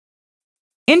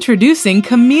Introducing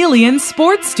Chameleon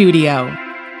Sports Studio.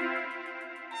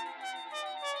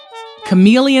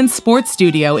 Chameleon Sports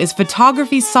Studio is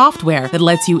photography software that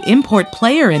lets you import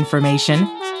player information,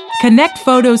 connect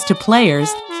photos to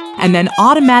players, and then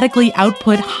automatically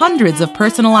output hundreds of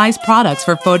personalized products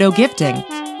for photo gifting,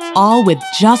 all with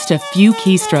just a few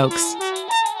keystrokes.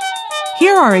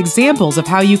 Here are examples of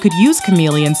how you could use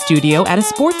Chameleon Studio at a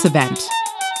sports event.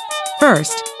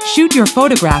 First, shoot your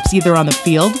photographs either on the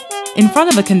field, in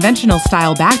front of a conventional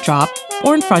style backdrop,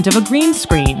 or in front of a green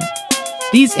screen.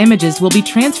 These images will be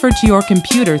transferred to your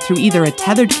computer through either a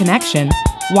tethered connection,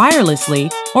 wirelessly,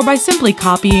 or by simply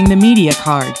copying the media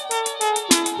card.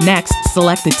 Next,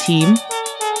 select the team,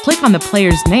 click on the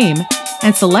player's name,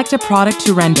 and select a product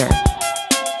to render.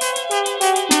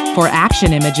 For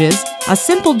action images, a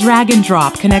simple drag and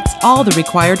drop connects all the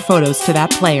required photos to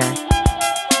that player.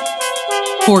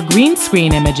 For green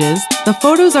screen images, the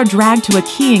photos are dragged to a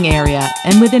keying area,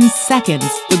 and within seconds,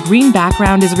 the green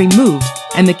background is removed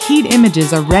and the keyed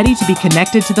images are ready to be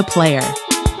connected to the player.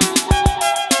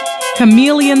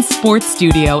 Chameleon Sports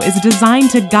Studio is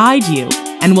designed to guide you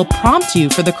and will prompt you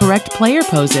for the correct player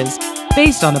poses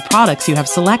based on the products you have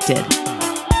selected.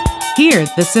 Here,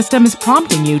 the system is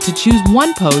prompting you to choose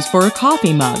one pose for a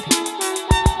coffee mug.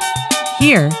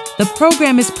 Here, the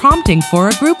program is prompting for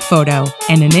a group photo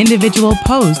and an individual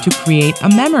pose to create a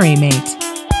memory mate.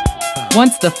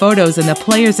 Once the photos and the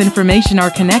player's information are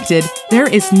connected, there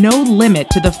is no limit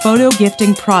to the photo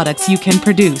gifting products you can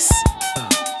produce.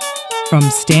 From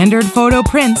standard photo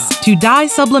prints to dye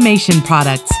sublimation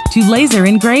products to laser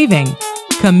engraving,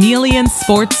 Chameleon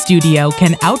Sports Studio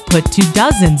can output to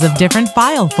dozens of different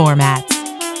file formats.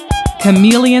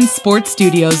 Chameleon Sports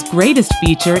Studio's greatest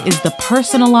feature is the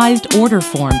personalized order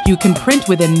form you can print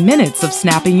within minutes of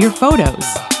snapping your photos.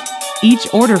 Each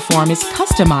order form is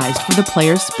customized for the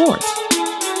player's sport.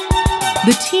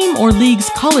 The team or league's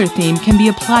color theme can be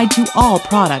applied to all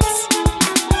products.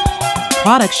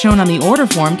 Products shown on the order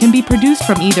form can be produced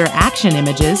from either action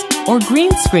images or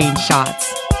green screen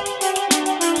shots.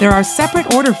 There are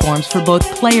separate order forms for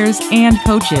both players and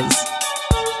coaches.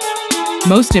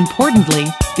 Most importantly,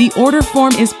 the order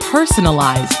form is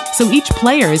personalized, so each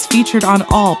player is featured on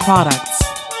all products.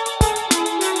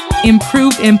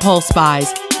 Improve impulse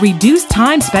buys, reduce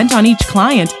time spent on each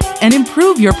client, and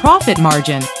improve your profit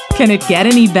margin. Can it get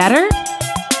any better?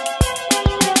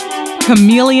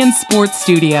 Chameleon Sports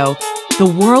Studio, the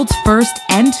world's first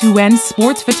end-to-end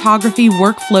sports photography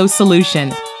workflow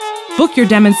solution. Book your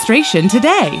demonstration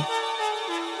today.